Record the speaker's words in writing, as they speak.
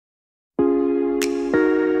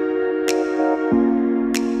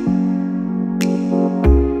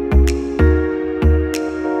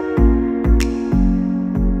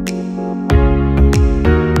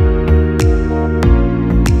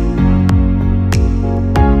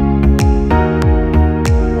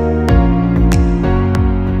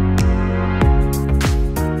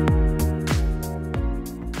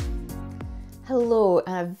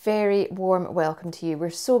warm welcome to you. We're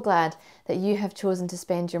so glad that you have chosen to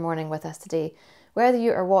spend your morning with us today. Whether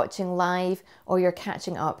you are watching live or you're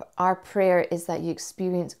catching up, our prayer is that you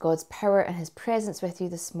experience God's power and His presence with you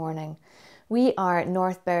this morning. We are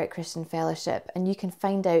North Berwick Christian Fellowship, and you can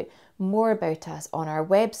find out more about us on our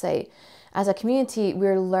website. As a community,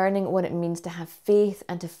 we're learning what it means to have faith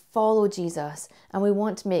and to follow Jesus, and we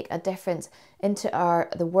want to make a difference into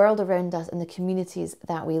the world around us and the communities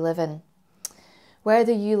that we live in.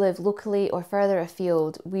 Whether you live locally or further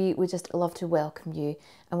afield, we would just love to welcome you,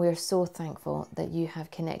 and we are so thankful that you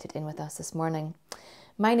have connected in with us this morning.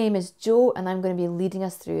 My name is Jo, and I'm going to be leading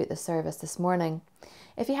us through the service this morning.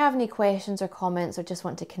 If you have any questions or comments or just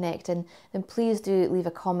want to connect in, then please do leave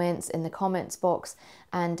a comment in the comments box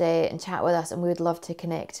and chat with us, and we would love to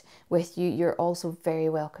connect with you. You're also very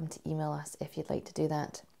welcome to email us if you'd like to do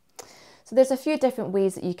that. So there's a few different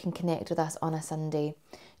ways that you can connect with us on a Sunday.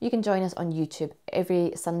 You can join us on YouTube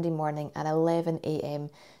every Sunday morning at 11 a.m.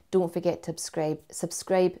 Don't forget to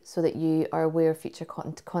subscribe so that you are aware of future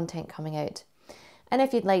content coming out. And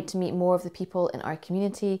if you'd like to meet more of the people in our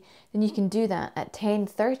community, then you can do that at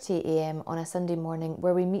 10:30 a.m. on a Sunday morning,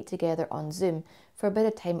 where we meet together on Zoom for a bit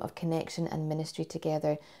of time of connection and ministry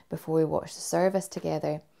together before we watch the service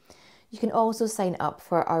together. You can also sign up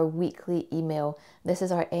for our weekly email. This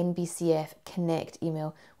is our NBCF Connect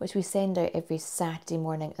email, which we send out every Saturday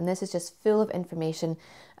morning. And this is just full of information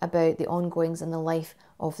about the ongoings in the life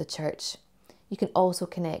of the church. You can also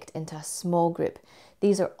connect into a small group.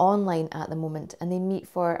 These are online at the moment, and they meet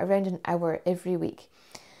for around an hour every week.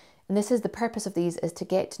 And the purpose of these is to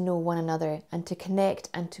get to know one another and to connect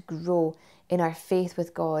and to grow in our faith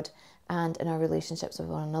with God and in our relationships with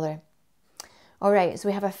one another. All right, so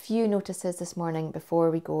we have a few notices this morning before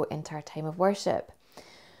we go into our time of worship.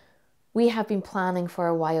 We have been planning for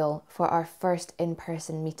a while for our first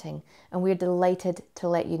in-person meeting, and we're delighted to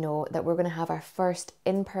let you know that we're going to have our first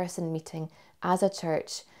in-person meeting as a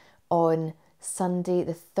church on Sunday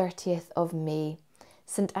the 30th of May.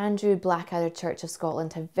 St Andrew Blackadder Church of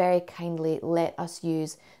Scotland have very kindly let us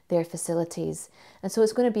use their facilities, and so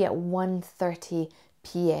it's going to be at 1:30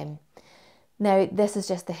 p.m. Now, this is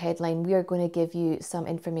just the headline. We are going to give you some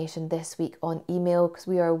information this week on email because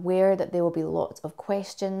we are aware that there will be lots of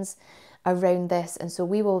questions around this. And so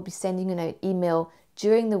we will be sending you out email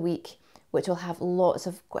during the week, which will have lots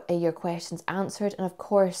of your questions answered. And of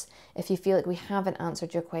course, if you feel like we haven't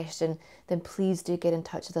answered your question, then please do get in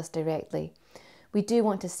touch with us directly. We do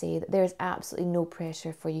want to say that there is absolutely no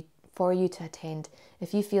pressure for you to attend.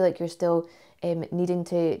 If you feel like you're still needing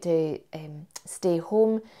to stay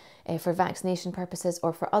home, for vaccination purposes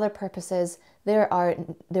or for other purposes,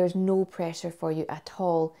 there's no pressure for you at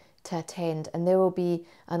all to attend, and there will be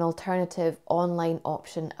an alternative online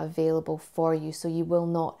option available for you, so you will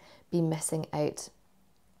not be missing out.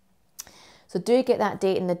 So do get that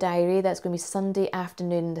date in the diary. That's going to be Sunday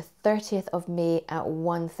afternoon, the 30th of May at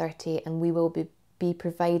 1:30, and we will be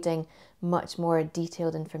providing much more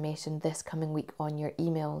detailed information this coming week on your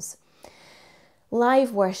emails.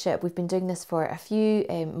 Live worship, we've been doing this for a few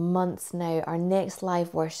months now. Our next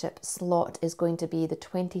live worship slot is going to be the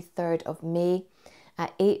 23rd of May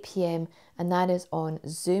at 8 p.m, and that is on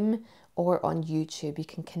Zoom or on YouTube. You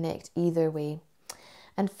can connect either way.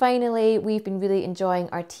 And finally, we've been really enjoying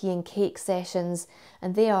our tea and cake sessions,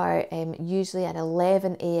 and they are usually at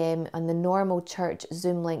 11 a.m. on the normal church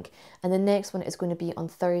Zoom link, and the next one is going to be on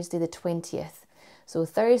Thursday the 20th. So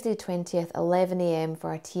Thursday 20th, 11 a.m.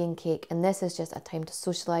 for our tea and cake, and this is just a time to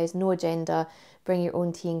socialise, no agenda, bring your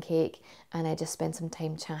own tea and cake, and I just spend some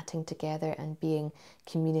time chatting together and being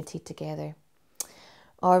community together.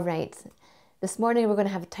 All right, this morning we're going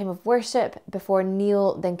to have a time of worship before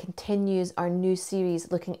Neil then continues our new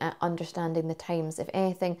series looking at understanding the times. If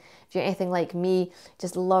you're anything like me,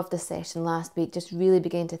 just loved the session last week, just really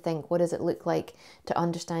began to think, what does it look like to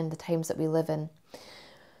understand the times that we live in?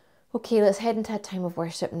 Okay, let's head into a time of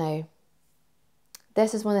worship now.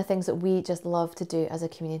 This is one of the things that we just love to do as a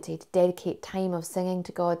community, to dedicate time of singing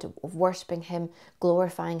to God, of worshipping Him,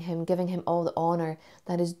 glorifying Him, giving Him all the honour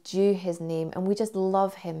that is due His name. And we just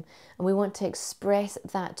love Him, and we want to express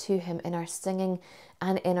that to Him in our singing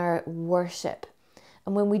and in our worship.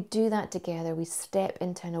 And when we do that together, we step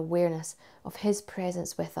into an awareness of His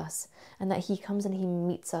presence with us, and that He comes and He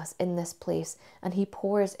meets us in this place, and He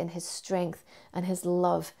pours in His strength and His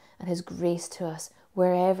love and His grace to us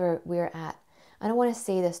wherever we're at. And I want to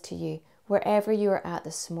say this to you, wherever you are at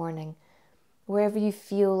this morning, wherever you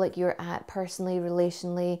feel like you're at personally,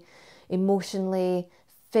 relationally, emotionally,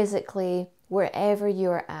 physically, wherever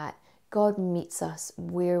you're at, God meets us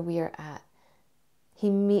where we are at. He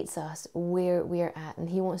meets us where we're at, and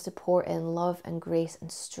He wants to pour in love and grace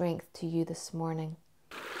and strength to you this morning.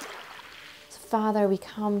 So Father, we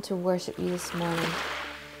come to worship you this morning.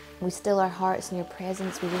 We still our hearts in your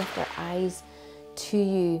presence. We lift our eyes to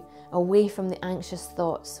you, away from the anxious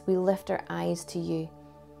thoughts. We lift our eyes to you.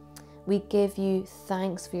 We give you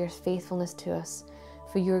thanks for your faithfulness to us,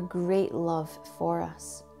 for your great love for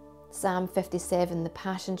us. Psalm 57, the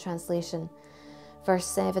Passion Translation, verse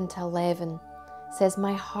 7 to 11, says,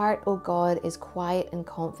 "My heart, O God, is quiet and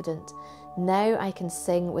confident. Now I can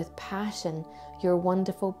sing with passion your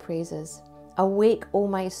wonderful praises. Awake, O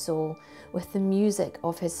my soul, with the music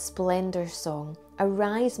of his splendor song.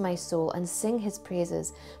 Arise, my soul, and sing his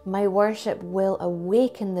praises. My worship will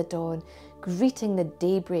awaken the dawn, greeting the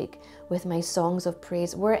daybreak with my songs of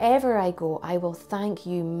praise. Wherever I go, I will thank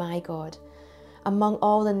you, my God. Among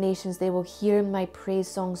all the nations, they will hear my praise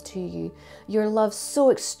songs to you. Your love so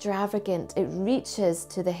extravagant, it reaches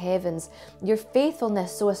to the heavens. Your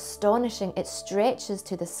faithfulness so astonishing, it stretches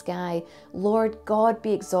to the sky. Lord God,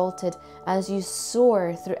 be exalted as you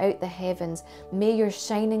soar throughout the heavens. May your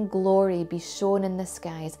shining glory be shown in the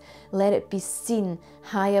skies. Let it be seen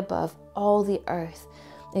high above all the earth.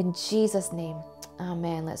 In Jesus' name,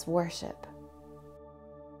 amen. Let's worship.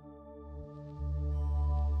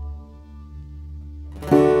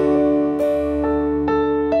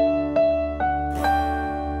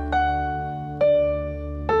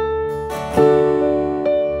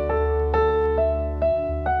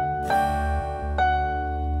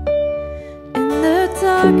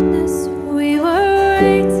 Darkness, we were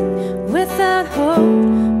waiting, without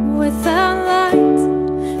hope, without light,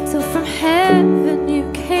 till from heaven you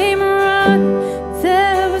came running.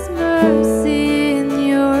 There was mercy in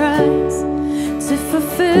your eyes, to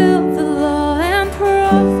fulfill the law and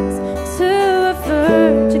prophets. To a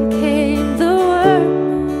virgin came the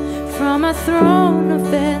word, from a throne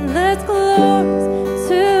of endless glories,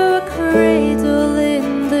 to a cradle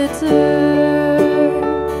in the dirt.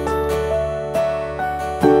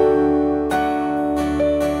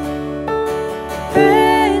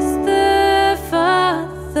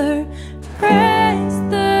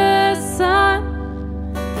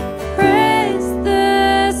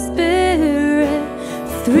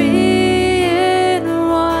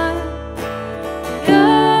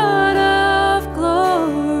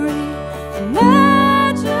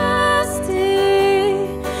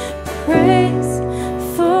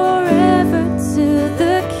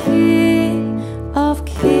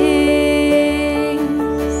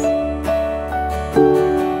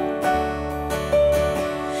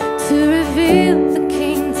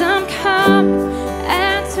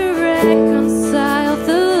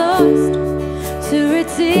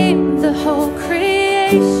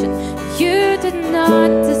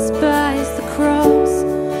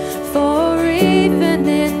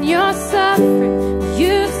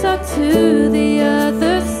 To the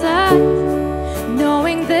other side,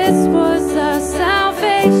 knowing this was our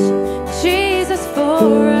salvation. Jesus,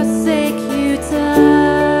 for our sake you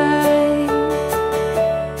died.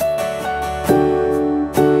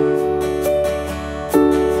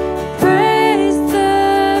 Praise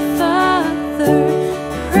the Father,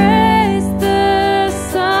 praise the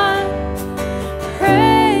Son,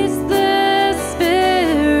 praise the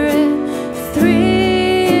Spirit,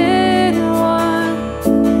 three in one.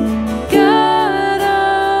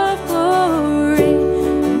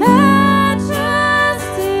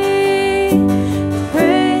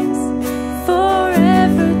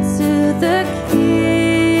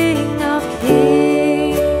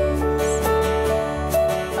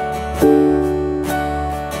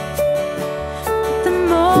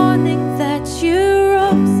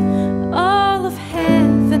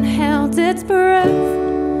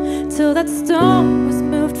 Till that stone was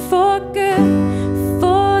moved for good,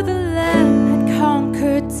 for the Lamb had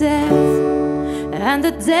conquered death, and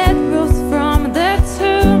the dead rose from their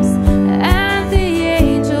tombs, and the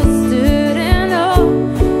angels stood in awe,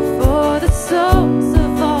 for the souls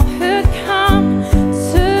of all who come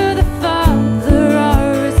to the Father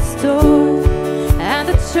are restored, and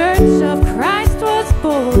the church of Christ was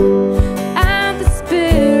born, and the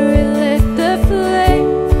Spirit lit the flame.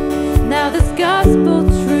 Now this gospel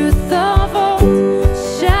truth of old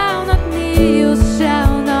shall not kneel,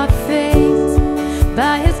 shall not fade.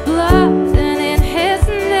 By his blood and in his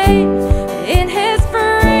name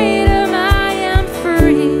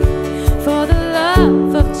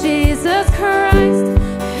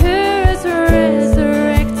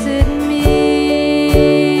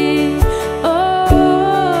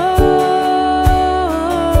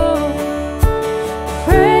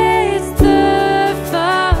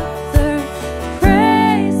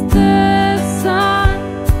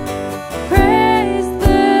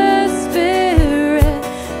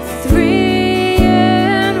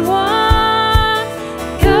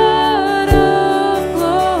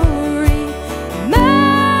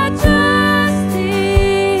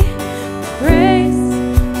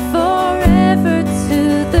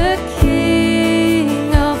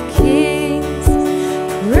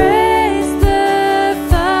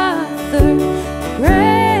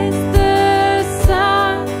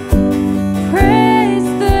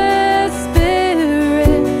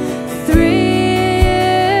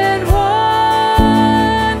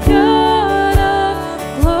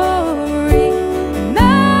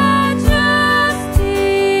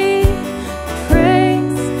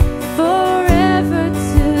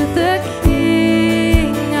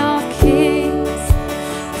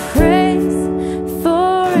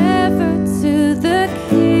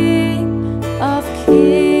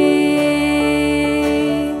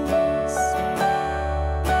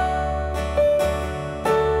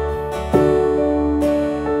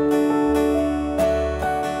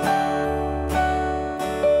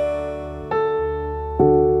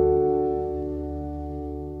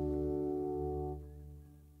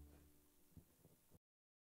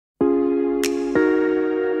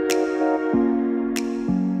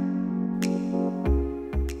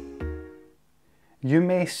You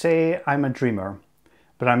may say I'm a dreamer,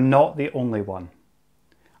 but I'm not the only one.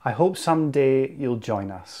 I hope someday you'll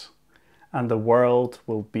join us, and the world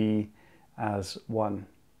will be as one.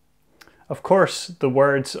 Of course, the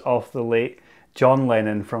words of the late John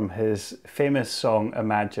Lennon from his famous song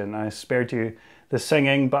Imagine. I spared you the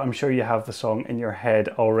singing, but I'm sure you have the song in your head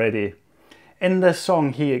already. In this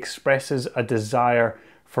song, he expresses a desire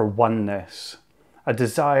for oneness, a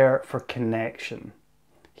desire for connection.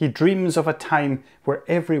 He dreams of a time where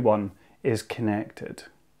everyone is connected.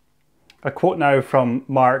 A quote now from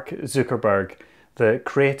Mark Zuckerberg, the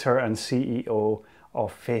creator and CEO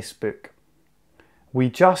of Facebook. We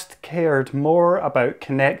just cared more about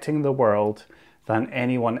connecting the world than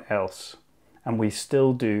anyone else, and we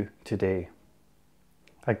still do today.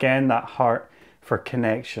 Again, that heart for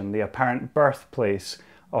connection, the apparent birthplace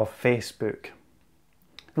of Facebook.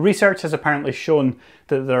 Research has apparently shown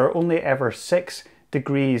that there are only ever 6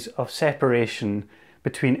 degrees of separation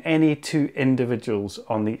between any 2 individuals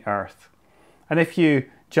on the earth. And if you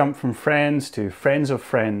jump from friends to friends of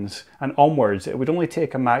friends and onwards, it would only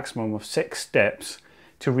take a maximum of 6 steps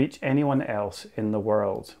to reach anyone else in the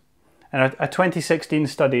world. And a 2016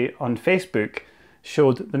 study on Facebook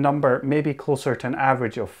showed the number may be closer to an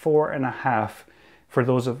average of 4.5 for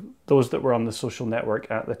those that were on the social network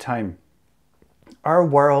at the time. Our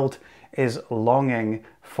world is longing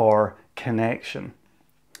for connection.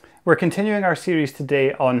 We're continuing our series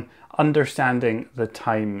today on understanding the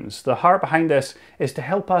times. The heart behind this is to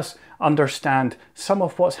help us understand some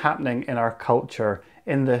of what's happening in our culture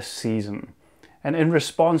in this season. And in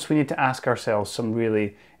response, we need to ask ourselves some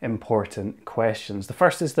really important questions. The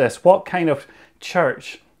first is this: what kind of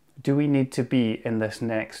church do we need to be in this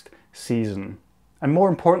next season? And more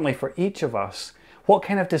importantly for each of us, what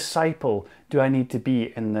kind of disciple do I need to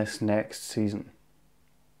be in this next season?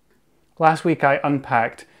 Last week I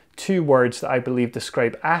unpacked 2 words that I believe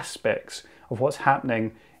describe aspects of what's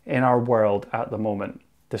happening in our world at the moment: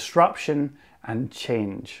 disruption and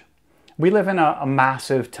change. We live in a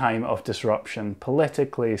massive time of disruption,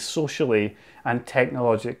 politically, socially, and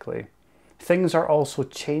technologically. Things are also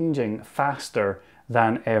changing faster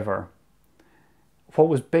than ever. What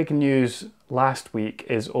was big news last week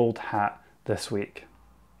is old hat this week.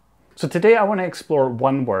 So today I want to explore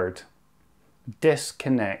one word: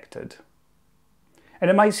 disconnected. And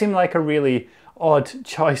it might seem like a really odd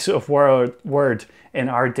choice of word in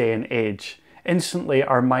our day and age. Instantly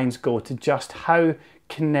our minds go to just how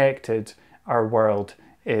connected our world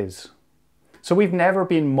is. So we've never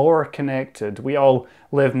been more connected. We all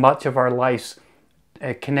live much of our lives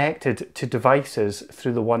connected to devices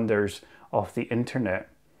through the wonders of the internet.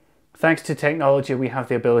 Thanks to technology, we have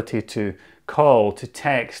the ability to call, to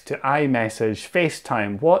text, to iMessage,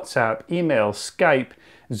 FaceTime, WhatsApp, email, Skype,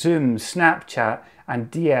 Zoom, Snapchat, and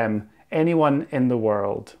DM anyone in the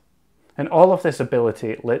world. And all of this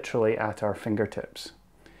ability literally at our fingertips.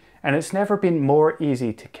 And it's never been more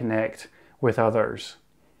easy to connect with others.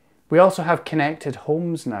 We also have connected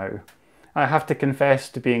homes now. I have to confess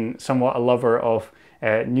to being somewhat a lover of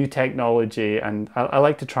new technology, and I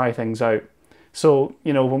like to try things out. So,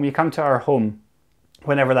 when we come to our home,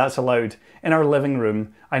 whenever that's allowed, in our living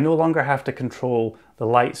room, I no longer have to control the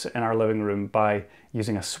lights in our living room by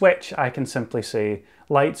using a switch. I can simply say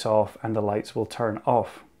lights off and the lights will turn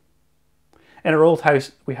off. In our old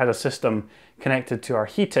house, we had a system connected to our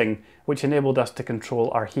heating, which enabled us to control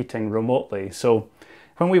our heating remotely. So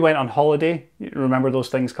when we went on holiday, you remember those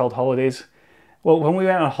things called holidays? Well, when we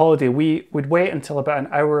went on holiday, we would wait until about an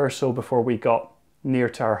hour or so before we got near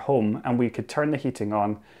to our home, and we could turn the heating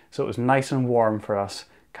on so it was nice and warm for us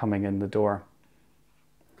coming in the door.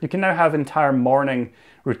 You can now have entire morning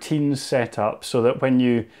routines set up so that when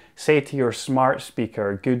you say to your smart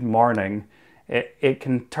speaker, "Good morning," it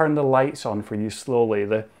can turn the lights on for you slowly.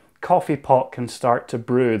 The coffee pot can start to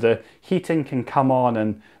brew, the heating can come on,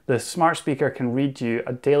 and the smart speaker can read you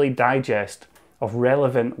a daily digest of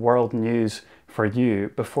relevant world news for you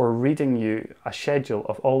before reading you a schedule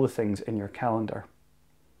of all the things in your calendar.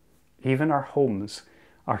 Even our homes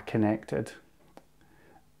are connected.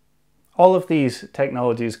 All of these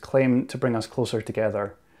technologies claim to bring us closer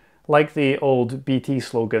together. Like the old BT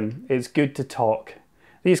slogan, "It's good to talk."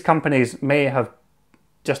 These companies may have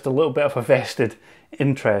just a little bit of a vested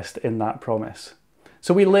interest in that promise.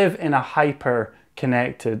 So we live in a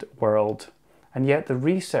hyper-connected world, and yet the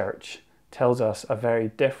research tells us a very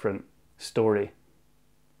different story.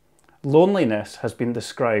 Loneliness has been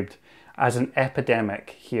described as an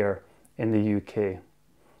epidemic here in the UK.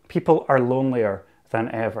 People are lonelier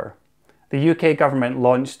than ever. The UK government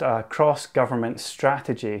launched a cross-government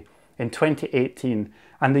strategy in 2018,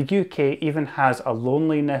 and the UK even has a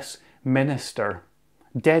loneliness minister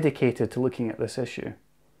dedicated to looking at this issue.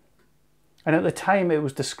 And at the time, it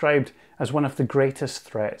was described as one of the greatest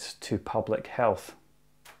threats to public health.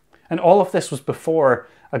 And all of this was before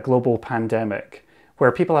a global pandemic,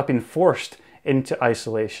 where people have been forced into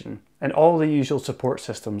isolation and all the usual support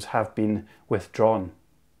systems have been withdrawn.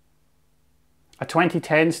 A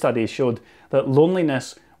 2010 study showed that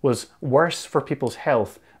loneliness was worse for people's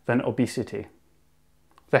health than obesity.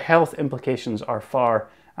 The health implications are far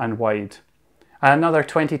and wide. Another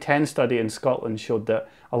 2010 study in Scotland showed that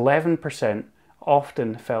 11%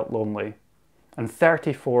 often felt lonely and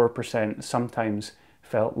 34% sometimes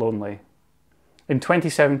felt lonely. In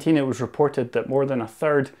 2017, it was reported that more than a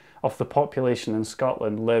third of the population in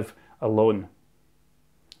Scotland live alone.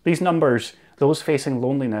 These numbers, those facing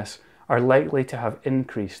loneliness, are likely to have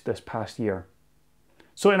increased this past year.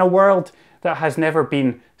 So in a world that has never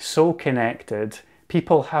been so connected,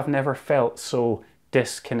 people have never felt so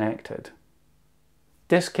disconnected.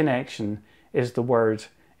 Disconnection is the word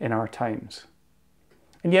in our times.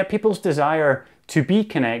 And yet people's desire to be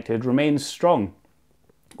connected remains strong.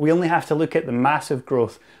 We only have to look at the massive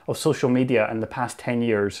growth of social media in the past 10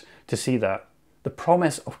 years to see that. The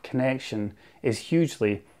promise of connection is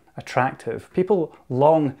hugely attractive. People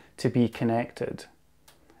long to be connected.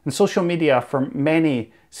 And social media for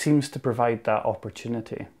many seems to provide that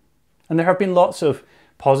opportunity. And there have been lots of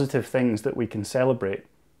positive things that we can celebrate.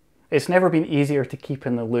 It's never been easier to keep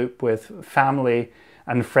in the loop with family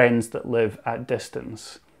and friends that live at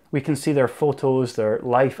distance. We can see their photos, their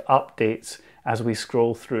life updates as we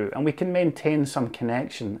scroll through, and we can maintain some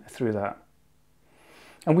connection through that.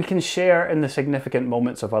 And we can share in the significant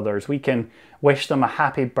moments of others. We can wish them a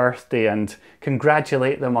happy birthday and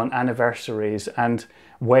congratulate them on anniversaries and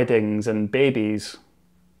weddings and babies.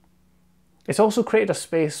 It's also created a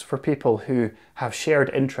space for people who have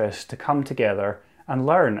shared interests to come together and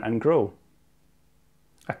learn and grow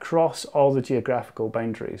across all the geographical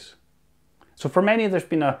boundaries. So for many, there's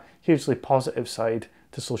been a hugely positive side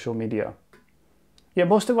to social media. Yet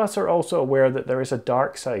most of us are also aware that there is a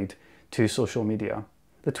dark side to social media.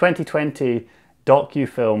 The 2020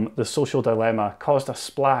 docu-film The Social Dilemma caused a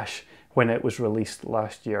splash when it was released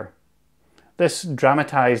last year. This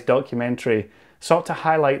dramatised documentary sought to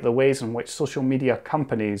highlight the ways in which social media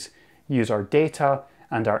companies use our data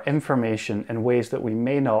and our information in ways that we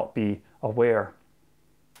may not be aware.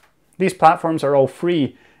 These platforms are all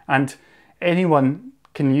free and anyone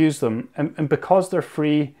can use them, and because they're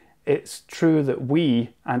free, it's true that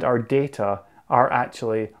we and our data are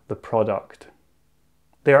actually the product.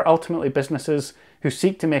 They are ultimately businesses who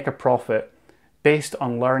seek to make a profit based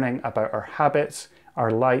on learning about our habits,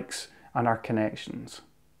 our likes, and our connections.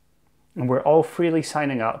 And we're all freely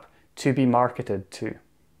signing up to be marketed to.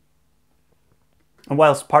 And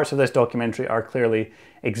whilst parts of this documentary are clearly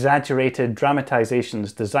exaggerated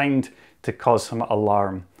dramatizations designed to cause some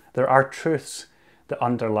alarm, there are truths that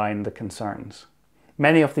underline the concerns.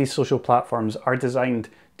 Many of these social platforms are designed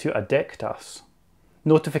to addict us.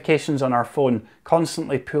 Notifications on our phone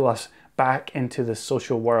constantly pull us back into the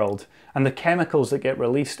social world, and the chemicals that get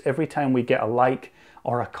released every time we get a like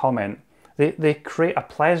or a comment, they create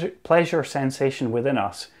a pleasure sensation within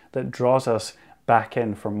us that draws us back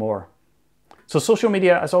in for more. So social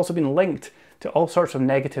media has also been linked to all sorts of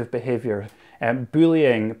negative behaviour,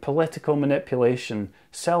 bullying, political manipulation,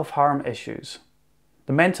 self-harm issues.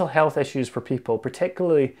 The mental health issues for people,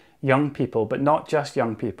 particularly young people, but not just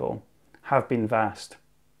young people, have been vast.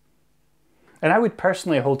 And I would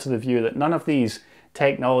personally hold to the view that none of these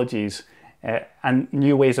technologies and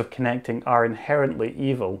new ways of connecting are inherently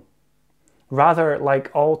evil. Rather,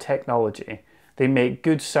 like all technology, they make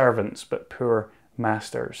good servants but poor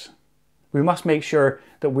masters. We must make sure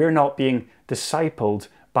that we're not being discipled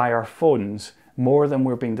by our phones more than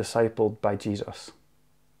we're being discipled by Jesus.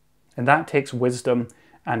 And that takes wisdom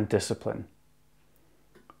and discipline.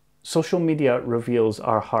 Social media reveals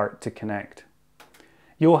our heart to connect.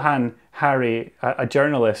 Johann Hari, a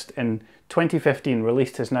journalist, in 2015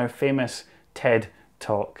 released his now famous TED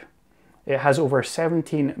Talk. It has over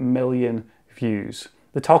 17 million views.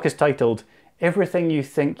 The talk is titled, "Everything You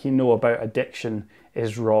Think You Know About Addiction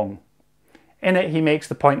Is Wrong." In it, he makes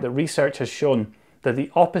the point that research has shown that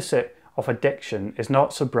the opposite of addiction is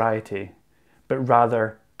not sobriety, but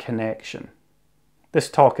rather connection.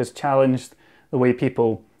 This talk has challenged the way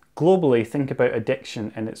people globally think about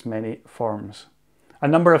addiction in its many forms. A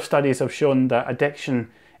number of studies have shown that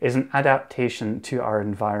addiction is an adaptation to our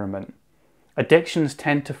environment. Addictions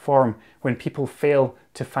tend to form when people fail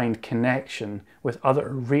to find connection with other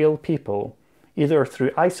real people, either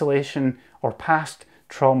through isolation or past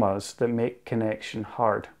traumas that make connection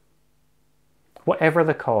hard. Whatever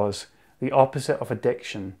the cause, the opposite of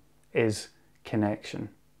addiction is connection.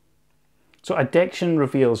 So addiction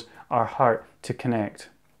reveals our heart to connect.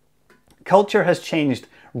 Culture has changed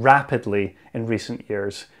rapidly in recent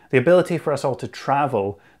years. The ability for us all to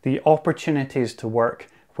travel, the opportunities to work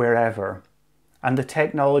wherever, and the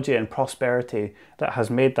technology and prosperity that has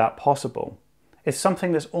made that possible is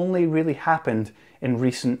something that's only really happened in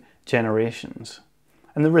recent generations.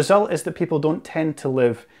 And the result is that people don't tend to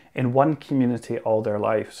live in one community all their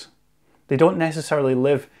lives. They don't necessarily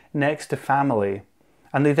live next to family,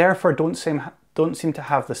 and they therefore don't seem to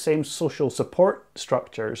have the same social support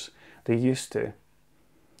structures they used to.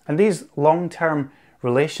 And these long-term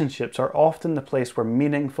relationships are often the place where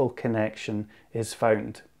meaningful connection is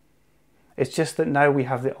found. It's just that now we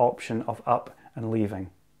have the option of up and leaving.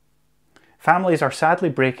 Families are sadly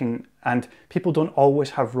breaking, and people don't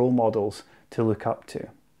always have role models to look up to.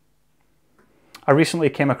 I recently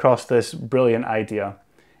came across this brilliant idea.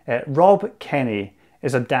 Rob Kenny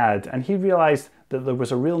is a dad, and he realised that there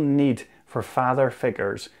was a real need for father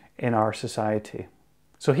figures in our society.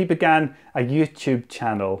 So he began a YouTube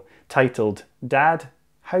channel titled Dad,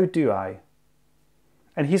 How Do I?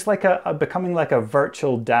 And he's like becoming like a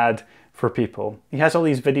virtual dad for people. He has all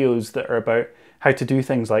these videos that are about how to do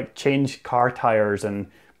things like change car tires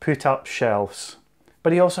and put up shelves.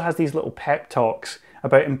 But he also has these little pep talks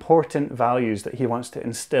about important values that he wants to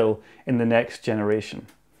instill in the next generation.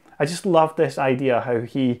 I just love this idea how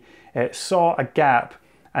he saw a gap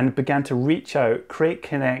and began to reach out, create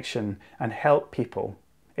connection, and help people.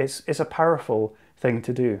 It's a powerful thing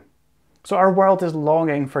to do. So our world is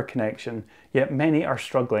longing for connection, yet many are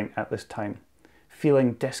struggling at this time,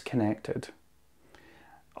 feeling disconnected.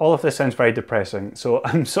 All of this sounds very depressing, so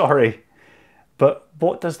I'm sorry. But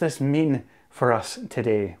what does this mean for us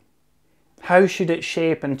today? How should it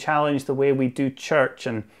shape and challenge the way we do church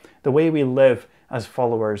and the way we live as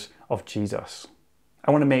followers of Jesus?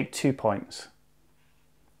 I want to make 2 points.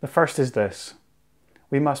 The first is this: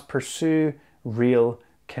 we must pursue real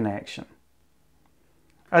connection.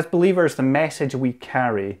 As believers, the message we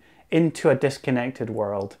carry into a disconnected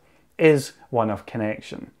world is one of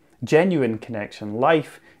connection. Genuine connection,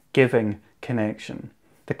 life-giving connection.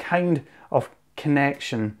 The kind of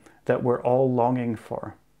connection that we're all longing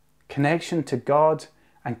for. Connection to God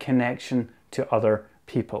and connection to other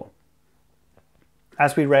people.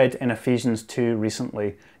 As we read in Ephesians 2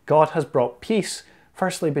 recently, God has brought peace,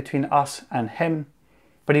 firstly between us and Him,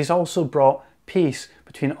 but He's also brought peace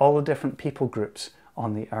between all the different people groups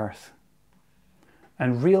on the earth.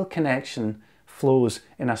 And real connection flows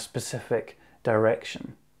in a specific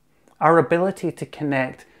direction. Our ability to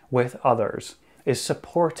connect with others is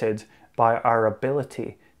supported by our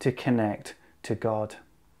ability to connect to God.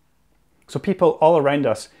 So people all around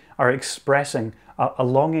us are expressing a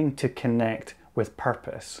longing to connect with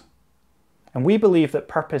purpose. And we believe that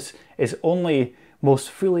purpose is only most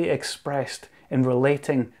fully expressed in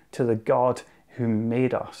relating to the God who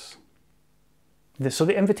made us. So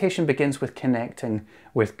the invitation begins with connecting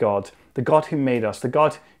with God, the God who made us, the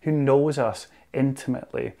God who knows us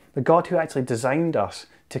intimately, the God who actually designed us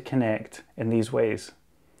to connect in these ways.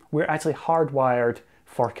 We're actually hardwired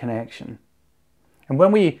for connection. And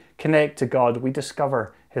when we connect to God, we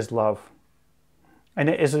discover His love. And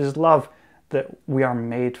it is His love that we are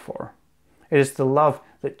made for. It is the love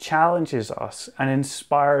that challenges us and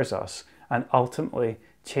inspires us and ultimately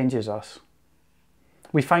changes us.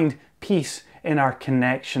 We find peace in our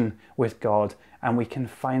connection with God, and we can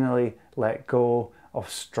finally let go of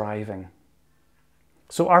striving.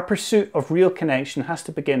 So our pursuit of real connection has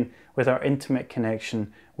to begin with our intimate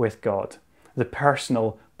connection with God, the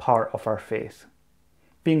personal part of our faith,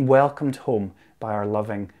 being welcomed home by our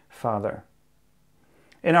loving Father.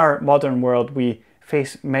 In our modern world, we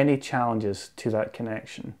face many challenges to that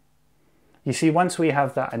connection. You see, once we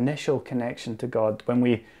have that initial connection to God, when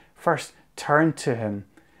we first turn to Him,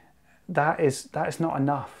 that is not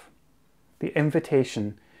enough. The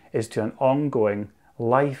invitation is to an ongoing,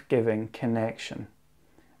 life-giving connection.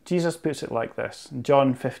 Jesus puts it like this,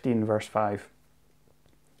 John 15 verse 5.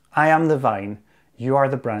 I am the vine, you are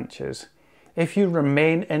the branches. If you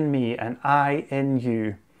remain in me and I in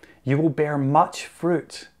you, you will bear much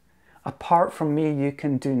fruit. Apart from me, you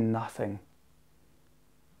can do nothing.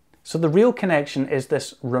 So the real connection is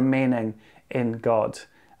this remaining in God,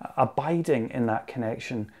 abiding in that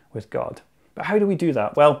connection with God. But how do we do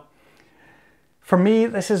that? Well, for me,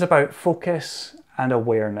 this is about focus and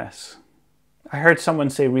awareness. I heard someone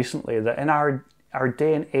say recently that in our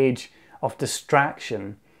day and age of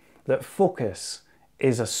distraction, that focus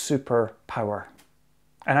is a superpower.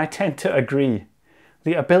 And I tend to agree.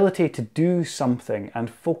 The ability to do something and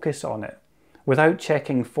focus on it without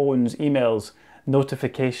checking phones, emails,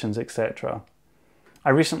 notifications, etc. I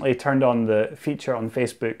recently turned on the feature on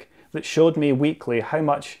Facebook that showed me weekly how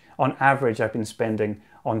much on average I've been spending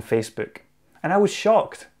on Facebook. And I was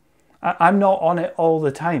shocked. I'm not on it all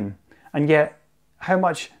the time, and yet how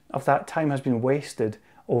much of that time has been wasted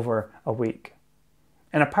over a week.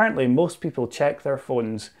 And apparently most people check their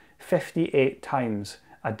phones 58 times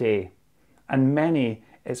a day, and many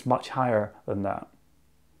it's much higher than that.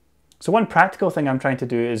 So one practical thing I'm trying to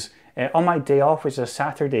do is on my day off, which is a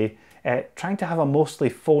Saturday, trying to have a mostly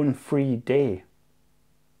phone-free day.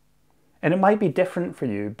 And it might be different for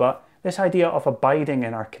you, but this idea of abiding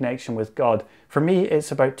in our connection with God, for me,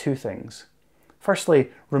 it's about two things. Firstly,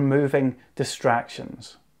 removing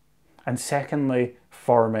distractions. And secondly,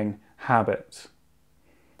 forming habits.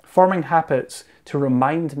 Forming habits to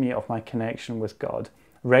remind me of my connection with God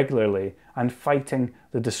regularly and fighting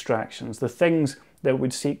the distractions, the things that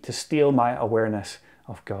would seek to steal my awareness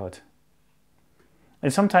of God.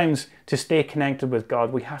 And sometimes to stay connected with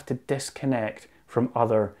God, we have to disconnect from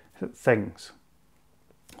other things.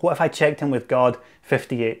 What if I checked in with God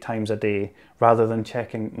 58 times a day rather than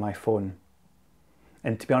checking my phone?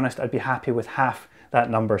 And to be honest, I'd be happy with half that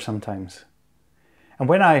number sometimes. And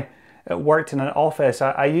when I worked in an office,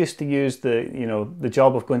 I used to use the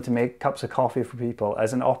job of going to make cups of coffee for people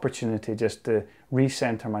as an opportunity just to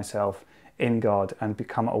recenter myself in God and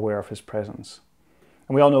become aware of His presence.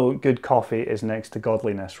 And we all know good coffee is next to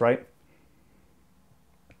godliness, right?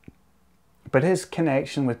 But is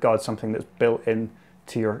connection with God something that's built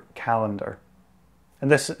into your calendar? And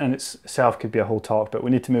this in itself could be a whole talk, but we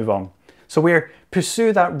need to move on. So we're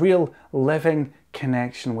pursue that real living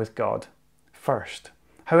connection with God first.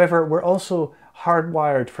 However, we're also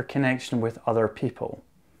hardwired for connection with other people.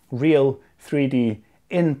 Real 3D,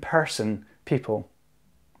 in-person people.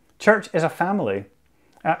 Church is a family,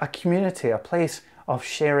 a community, a place of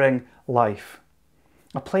sharing life.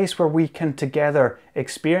 A place where we can together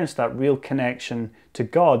experience that real connection to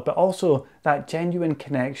God, but also that genuine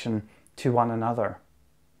connection to one another.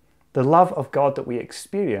 The love of God that we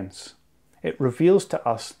experience, it reveals to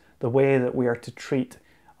us the way that we are to treat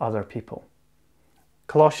other people.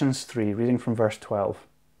 Colossians 3, reading from verse 12.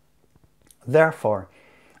 Therefore,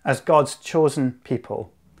 as God's chosen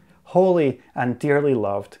people, holy and dearly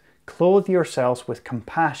loved, clothe yourselves with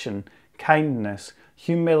compassion, kindness,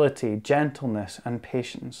 humility, gentleness, and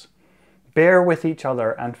patience. Bear with each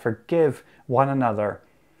other and forgive one another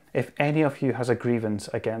if any of you has a grievance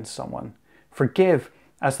against someone. Forgive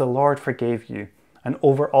as the Lord forgave you, and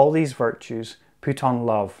over all these virtues put on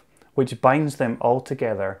love, which binds them all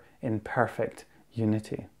together in perfect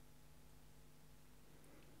unity.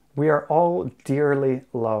 We are all dearly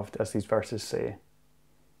loved, as these verses say,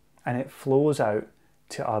 and it flows out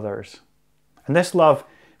to others. And this love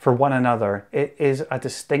for one another, it is a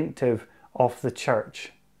distinctive of the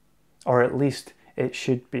church, or at least it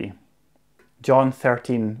should be. John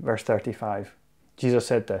 13, verse 35, Jesus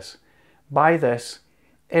said this, "By this,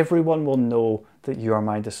 everyone will know that you are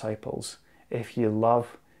my disciples, if you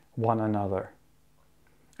love one another."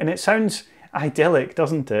 And it sounds idyllic,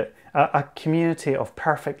 doesn't it? A community of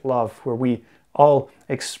perfect love where we all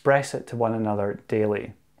express it to one another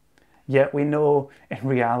daily. Yet we know in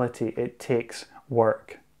reality it takes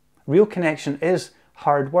work. Real connection is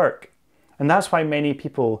hard work. And that's why many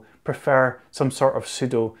people prefer some sort of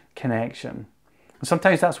pseudo connection. And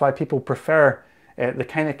sometimes that's why people prefer the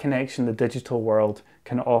kind of connection the digital world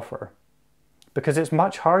can offer. Because it's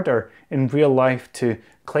much harder in real life to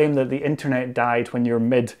claim that the internet died when you're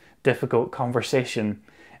mid-difficult conversation.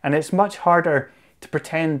 And it's much harder to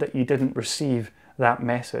pretend that you didn't receive that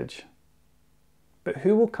message. But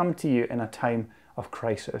who will come to you in a time of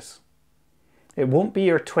crisis? It won't be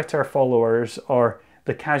your Twitter followers or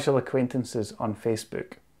the casual acquaintances on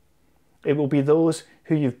Facebook. It will be those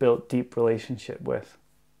who you've built deep relationship with.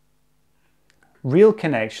 Real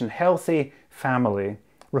connection, healthy family,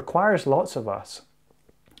 requires lots of us.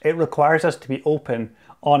 It requires us to be open,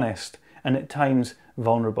 honest, and at times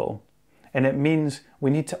vulnerable. And it means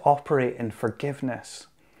we need to operate in forgiveness.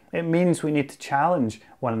 It means we need to challenge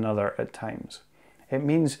one another at times. It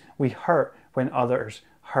means we hurt when others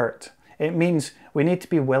hurt. It means we need to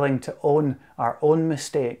be willing to own our own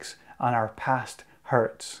mistakes and our past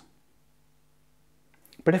hurts.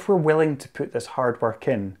 But if we're willing to put this hard work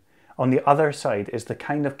in, on the other side is the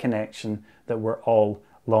kind of connection that we're all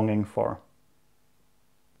longing for.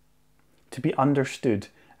 To be understood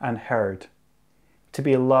and heard. To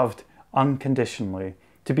be loved unconditionally.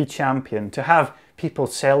 To be championed. To have people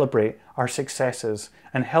celebrate our successes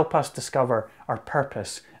and help us discover our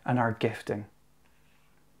purpose and our gifting.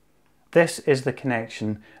 This is the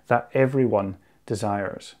connection that everyone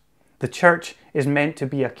desires. The church is meant to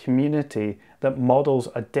be a community that models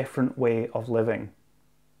a different way of living,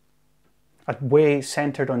 a way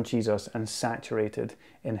centered on Jesus and saturated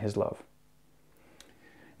in his love.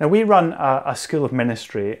 Now, we run a school of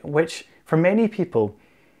ministry, which for many people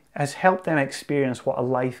has helped them experience what a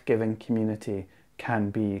life-giving community can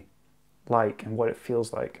be like and what it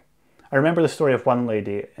feels like. I remember the story of one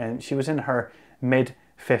lady, and she was in her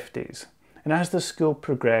mid-50s. And as the school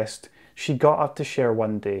progressed, she got up to share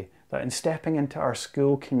one day that in stepping into our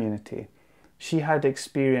school community, she had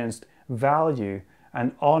experienced value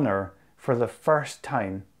and honour for the first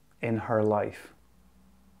time in her life.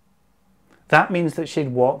 That means that she'd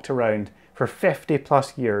walked around for 50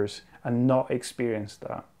 plus years and not experienced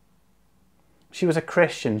that. She was a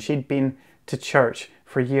Christian. She'd been to church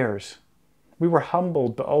for years. We were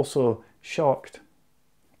humbled but also shocked.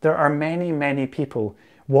 There are many, many people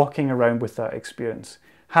walking around with that experience,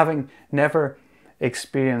 having never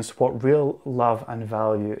experienced what real love and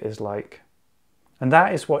value is like. And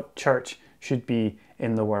that is what church should be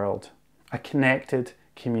in the world, a connected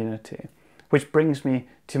community. Which brings me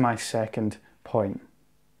to my second point.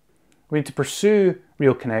 We need to pursue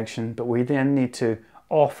real connection, but we then need to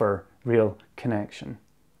offer real connection.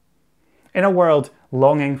 In a world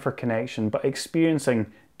longing for connection but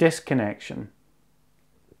experiencing disconnection,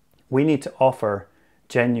 we need to offer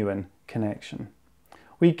genuine connection.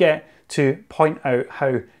 We get to point out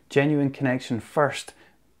how genuine connection first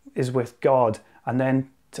is with God and then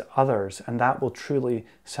to others, and that will truly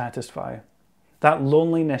satisfy. That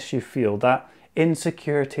loneliness you feel, that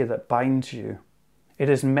insecurity that binds you, it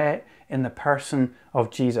is met in the person of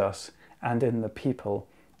Jesus and in the people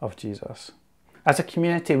of Jesus. As a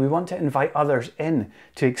community, we want to invite others in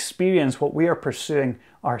to experience what we are pursuing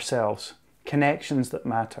ourselves, connections that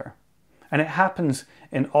matter. And it happens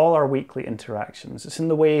in all our weekly interactions. It's in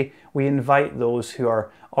the way we invite those who are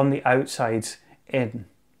on the outsides in.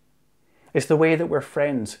 It's the way that we're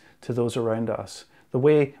friends to those around us, the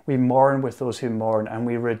way we mourn with those who mourn and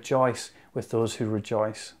we rejoice with those who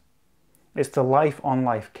rejoice. It's the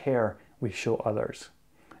life-on-life care we show others.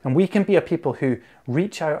 And we can be a people who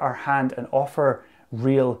reach out our hand and offer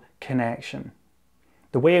real connection.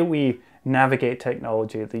 The way we navigate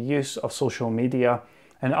technology, the use of social media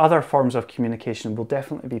and other forms of communication will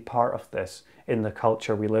definitely be part of this in the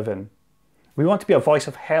culture we live in. We want to be a voice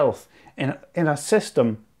of health in a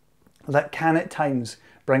system that can at times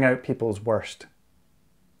bring out people's worst.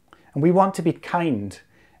 And we want to be kind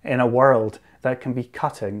in a world that can be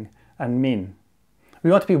cutting and mean. We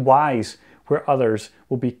want to be wise where others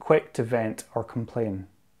will be quick to vent or complain.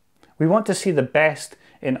 We want to see the best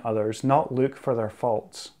in others, not look for their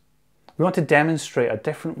faults. We want to demonstrate a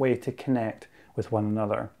different way to connect with one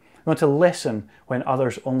another. We want to listen when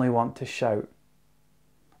others only want to shout.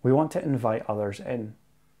 We want to invite others in.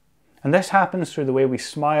 And this happens through the way we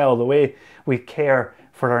smile, the way we care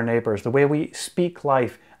for our neighbours, the way we speak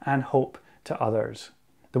life and hope to others,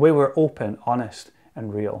 the way we're open, honest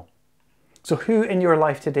and real. So who in your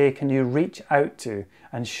life today can you reach out to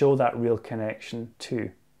and show that real connection to?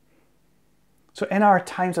 So in our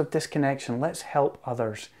times of disconnection, let's help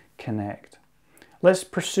others connect. Let's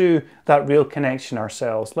pursue that real connection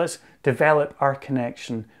ourselves. Let's develop our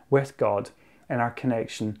connection with God and our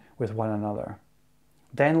connection with one another.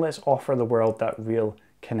 Then let's offer the world that real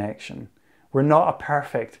connection. We're not a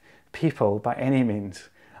perfect people by any means.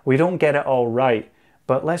 We don't get it all right,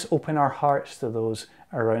 but let's open our hearts to those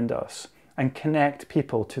around us and connect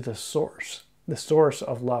people to the source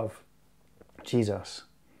of love, Jesus.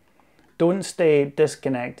 Don't stay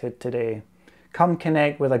disconnected today. Come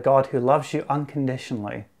connect with a God who loves you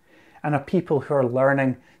unconditionally and a people who are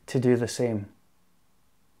learning to do the same.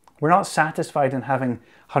 We're not satisfied in having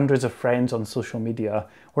hundreds of friends on social media.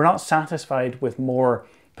 We're not satisfied with more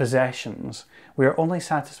possessions. We are only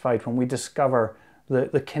satisfied when we discover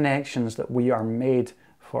the connections that we are made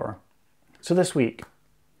for. So this week,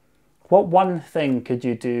 what one thing could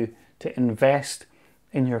you do to invest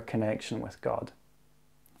in your connection with God?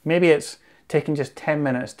 Maybe it's taking just 10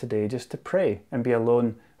 minutes today just to pray and be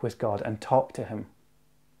alone with God and talk to Him.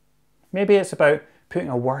 Maybe it's about putting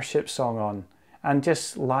a worship song on and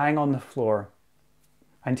just lying on the floor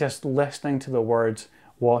and just listening to the words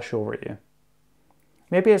wash over you.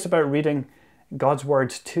 Maybe it's about reading God's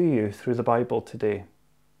words to you through the Bible today.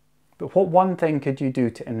 But what one thing could you do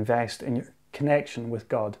to invest in your connection with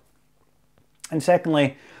God? And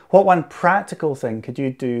secondly, what one practical thing could you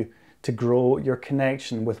do to grow your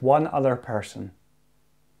connection with one other person?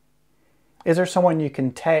 Is there someone you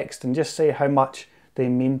can text and just say how much they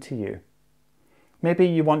mean to you? Maybe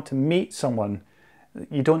you want to meet someone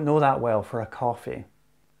you don't know that well for a coffee.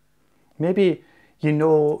 Maybe you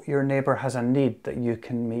know your neighbour has a need that you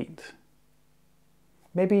can meet.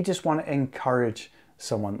 Maybe you just want to encourage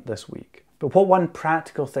someone this week. But what one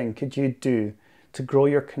practical thing could you do to grow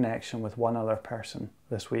your connection with one other person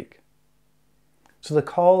this week? So the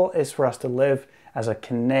call is for us to live as a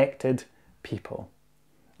connected people.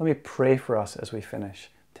 Let me pray for us as we finish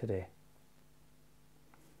today.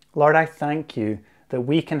 Lord, I thank you that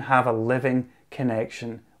we can have a living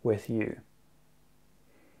connection with you.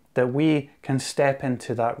 That we can step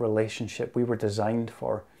into that relationship we were designed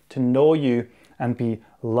for, to know you and be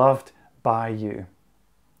loved by you.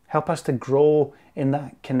 Help us to grow in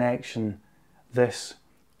that connection this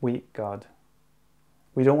week, God.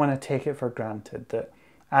 We don't want to take it for granted that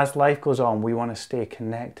as life goes on, we want to stay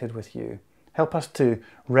connected with you. Help us to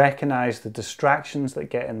recognize the distractions that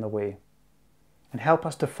get in the way, and help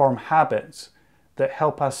us to form habits that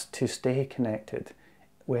help us to stay connected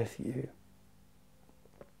with you.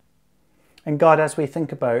 And God, as we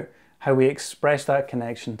think about how we express that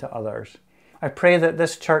connection to others, I pray that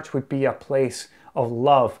this church would be a place of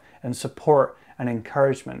love and support and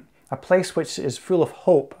encouragement, a place which is full of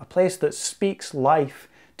hope, a place that speaks life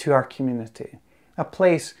to our community, a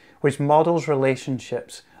place which models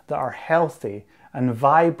relationships that are healthy and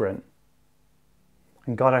vibrant.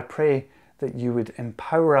 And God, I pray that you would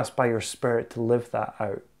empower us by your Spirit to live that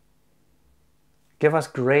out. Give us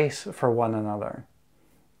grace for one another.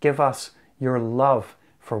 Give us your love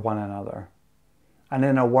for one another. And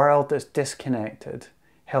in a world that's disconnected,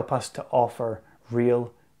 help us to offer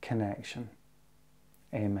real connection.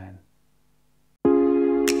 Amen.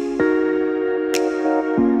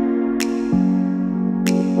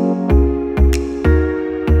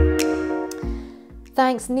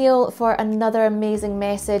 Thanks, Neil, for another amazing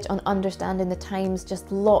message on understanding the times.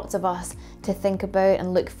 Just lots of us to think about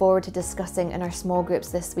and look forward to discussing in our small groups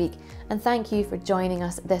this week. And thank you for joining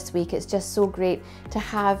us this week. It's just so great to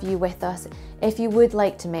have you with us. If you would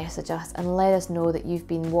like to message us and let us know that you've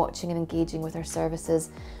been watching and engaging with our services,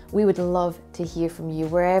 we would love to hear from you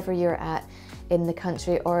wherever you're at in the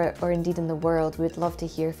country or indeed in the world. We would love to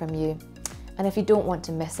hear from you. And if you don't want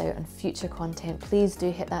to miss out on future content, please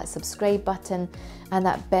do hit that subscribe button and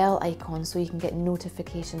that bell icon so you can get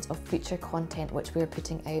notifications of future content which we're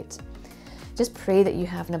putting out. Just pray that you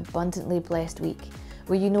have an abundantly blessed week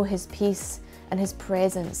where you know His peace and His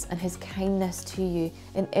presence and His kindness to you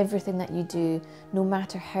in everything that you do. No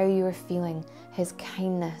matter how you are feeling, His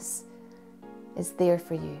kindness is there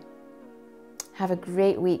for you. Have a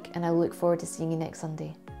great week, and I look forward to seeing you next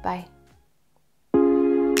Sunday. Bye.